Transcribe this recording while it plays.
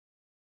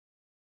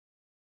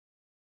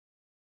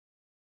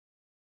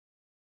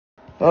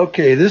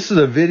Okay, this is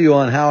a video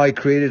on how I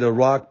created a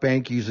rock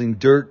bank using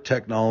dirt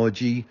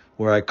technology,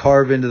 where I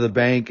carve into the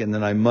bank and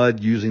then I mud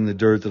using the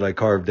dirt that I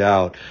carved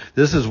out.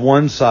 This is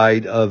one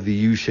side of the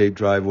U-shaped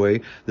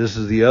driveway. This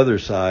is the other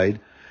side.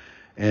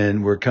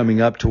 And we're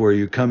coming up to where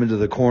you come into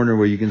the corner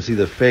where you can see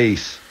the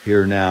face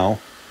here now.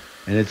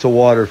 And it's a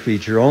water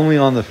feature only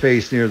on the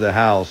face near the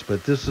house,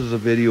 but this is a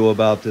video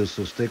about this,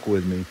 so stick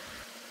with me.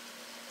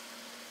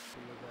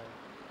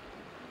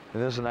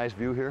 And this is a nice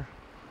view here.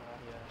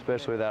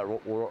 Especially that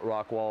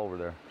rock wall over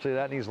there. See,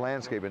 that needs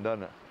landscaping,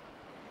 doesn't it?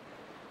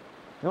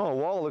 You know, a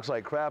wall looks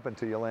like crap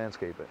until you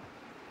landscape it.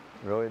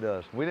 It really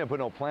does. We didn't put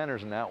no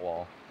planters in that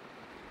wall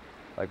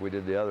like we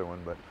did the other one,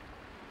 but.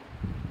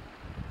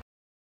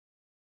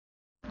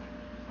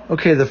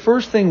 Okay, the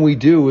first thing we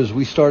do is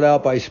we start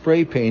out by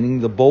spray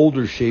painting the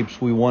boulder shapes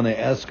we want to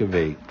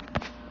excavate.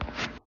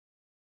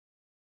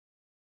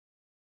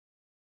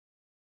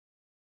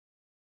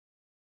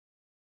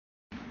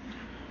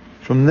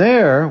 From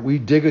there, we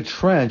dig a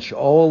trench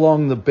all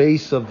along the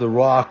base of the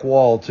rock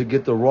wall to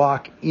get the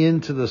rock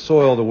into the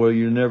soil to where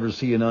you never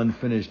see an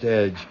unfinished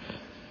edge.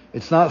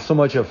 It's not so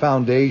much a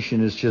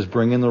foundation, it's just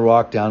bringing the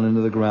rock down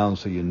into the ground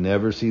so you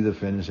never see the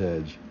finished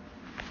edge.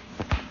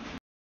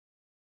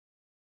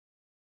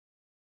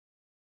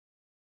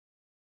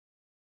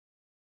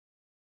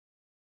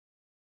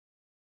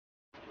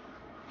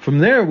 From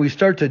there, we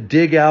start to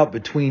dig out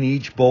between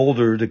each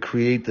boulder to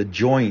create the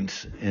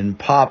joints and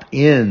pop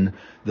in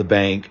the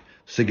bank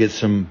to get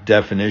some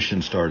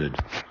definition started.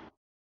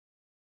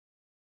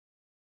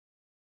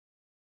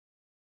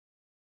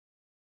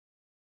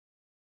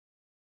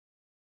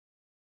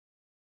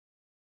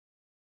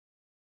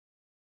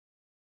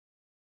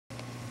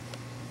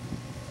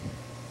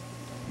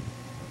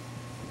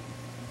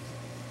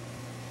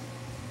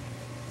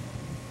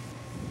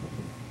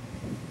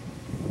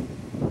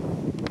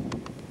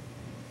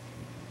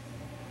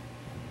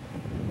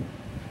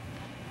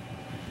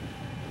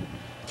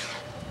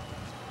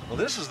 Well,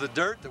 this is the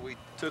dirt that we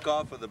took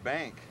off of the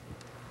bank,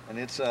 and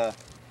it's I don't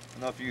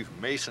know if you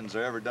masons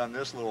have ever done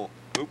this little,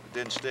 oop, it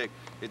didn't stick.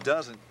 It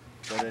doesn't,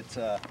 but it's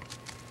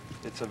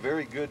a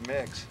very good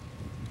mix.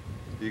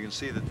 You can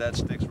see that that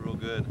sticks real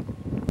good.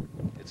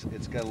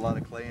 It's got a lot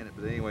of clay in it,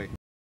 but anyway.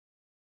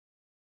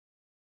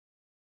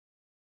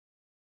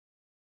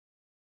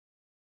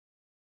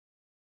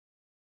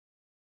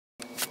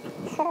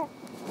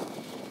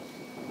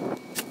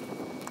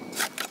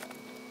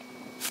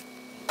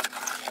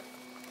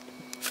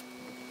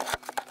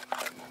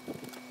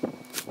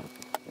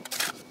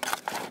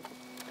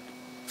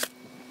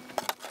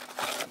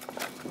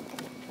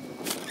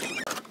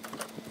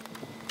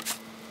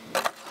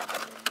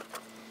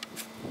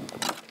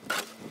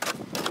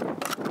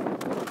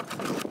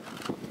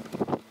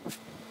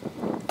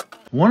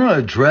 I want to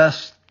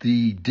address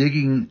the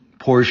digging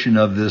portion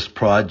of this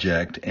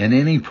project and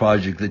any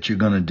project that you're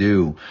going to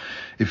do.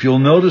 If you'll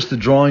notice the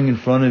drawing in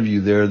front of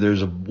you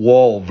there's a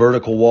wall,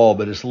 vertical wall,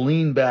 but it's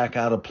leaned back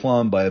out of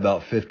plumb by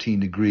about 15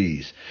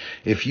 degrees.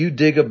 If you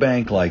dig a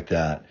bank like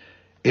that,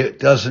 it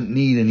doesn't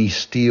need any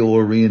steel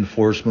or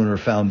reinforcement or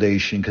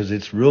foundation because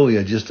it's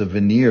really just a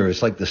veneer.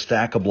 It's like the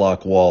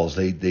stack-a-block walls.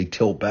 They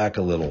tilt back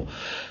a little.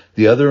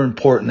 The other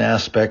important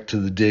aspect to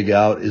the dig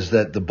out is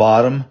that the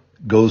bottom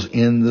goes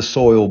in the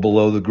soil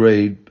below the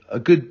grade a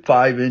good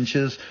 5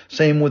 inches.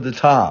 Same with the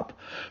top.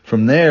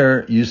 From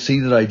there, you see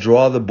that I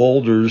draw the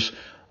boulders.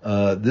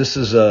 This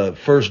is a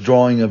first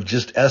drawing of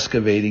just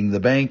excavating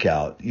the bank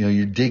out. You know,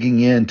 you're digging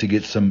in to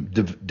get some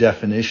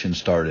definition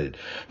started.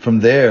 From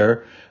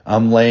there,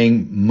 I'm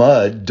laying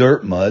mud,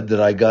 dirt mud that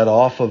I got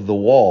off of the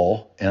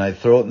wall, and I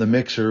throw it in the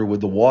mixer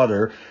with the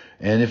water.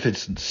 And if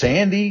it's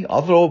sandy,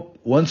 I'll throw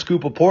 1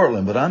 scoop of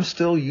Portland, but I'm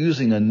still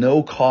using a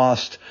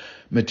no-cost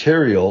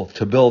material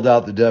to build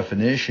out the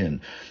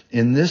definition.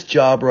 In this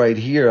job right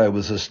here, I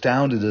was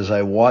astounded as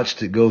I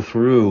watched it go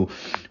through.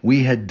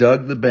 We had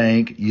dug the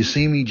bank. You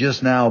see me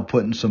just now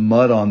putting some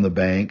mud on the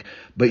bank,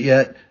 but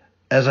yet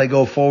as I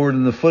go forward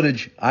in the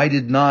footage, I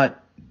did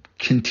not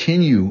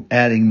continue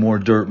adding more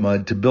dirt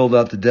mud to build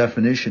out the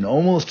definition,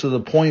 almost to the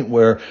point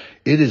where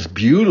it is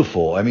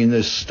beautiful. I mean,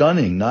 it's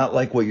stunning, not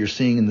like what you're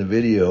seeing in the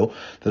video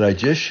that I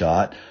just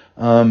shot.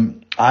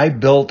 I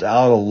built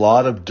out a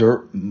lot of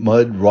dirt,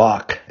 mud,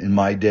 rock in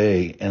my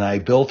day, and I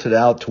built it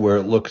out to where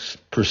it looks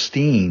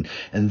pristine.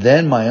 And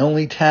then my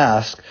only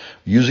task,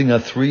 using a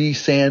 3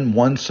 sand,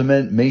 1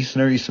 cement,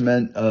 masonry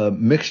cement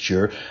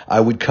mixture, I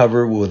would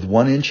cover with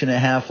 1.5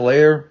 inch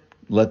layer,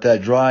 let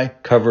that dry,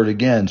 cover it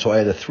again. So I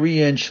had a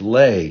 3-inch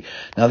lay.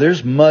 Now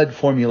there's mud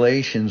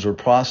formulations or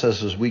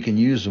processes we can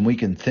use and we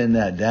can thin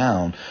that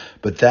down,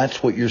 but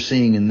that's what you're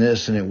seeing in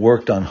this, and it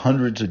worked on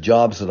hundreds of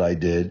jobs that I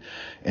did.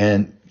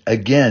 And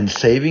again,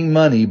 saving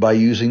money by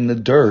using the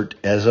dirt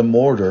as a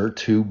mortar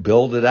to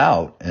build it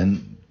out.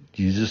 And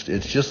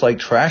it's just like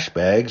trash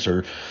bags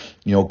or,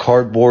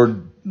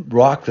 cardboard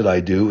rock that I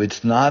do.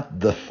 It's not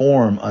the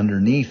form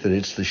underneath it.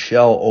 It's the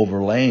shell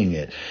overlaying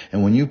it.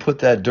 And when you put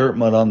that dirt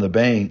mud on the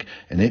bank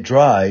and it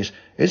dries,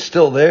 it's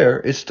still there.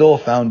 It's still a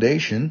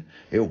foundation.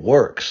 It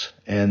works.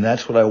 And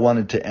that's what I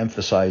wanted to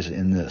emphasize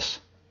in this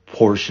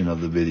portion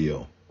of the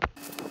video.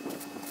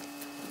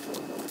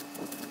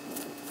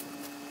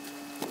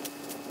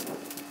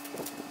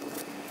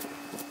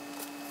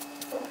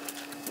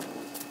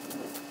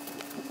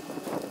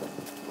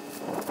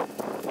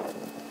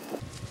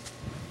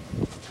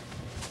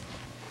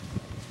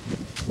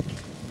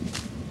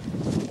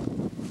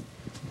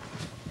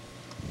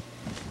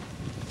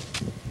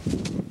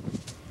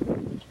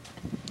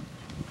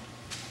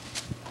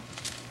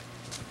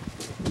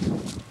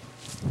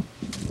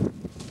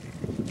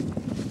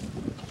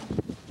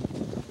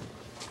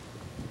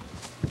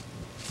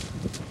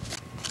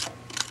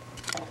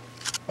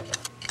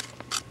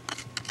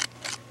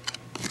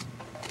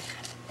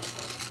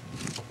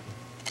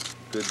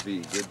 Good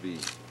V, good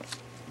V.